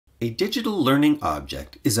A digital learning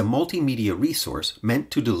object is a multimedia resource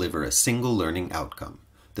meant to deliver a single learning outcome.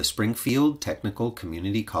 The Springfield Technical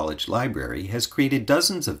Community College Library has created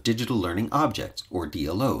dozens of digital learning objects, or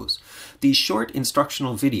DLOs. These short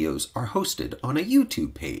instructional videos are hosted on a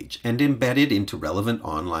YouTube page and embedded into relevant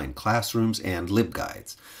online classrooms and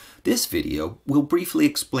LibGuides. This video will briefly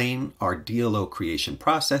explain our DLO creation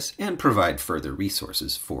process and provide further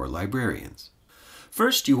resources for librarians.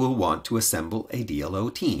 First, you will want to assemble a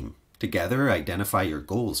DLO team. Together, identify your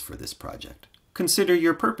goals for this project. Consider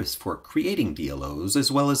your purpose for creating DLOs as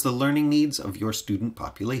well as the learning needs of your student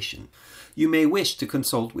population. You may wish to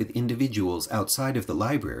consult with individuals outside of the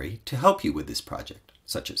library to help you with this project,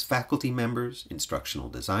 such as faculty members, instructional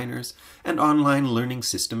designers, and online learning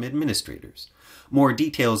system administrators. More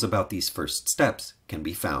details about these first steps can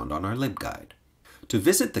be found on our LibGuide. To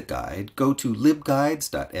visit the guide, go to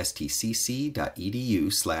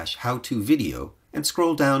libguides.stcc.edu/howtovideo and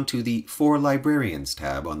scroll down to the For Librarians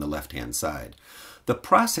tab on the left-hand side. The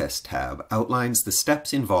Process tab outlines the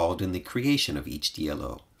steps involved in the creation of each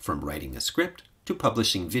DLO, from writing a script to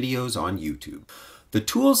publishing videos on YouTube. The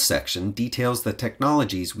Tools section details the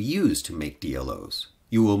technologies we use to make DLOs.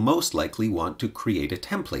 You will most likely want to create a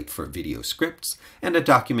template for video scripts and a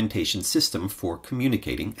documentation system for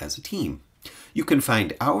communicating as a team. You can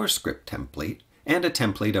find our script template and a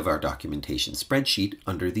template of our documentation spreadsheet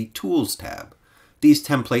under the Tools tab. These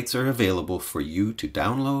templates are available for you to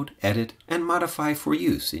download, edit, and modify for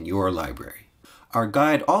use in your library. Our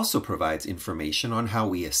guide also provides information on how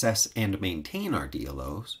we assess and maintain our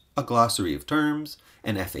DLOs, a glossary of terms,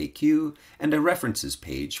 an FAQ, and a references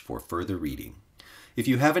page for further reading. If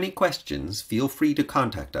you have any questions, feel free to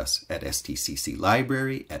contact us at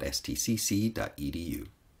stcclibrary@stcc.edu.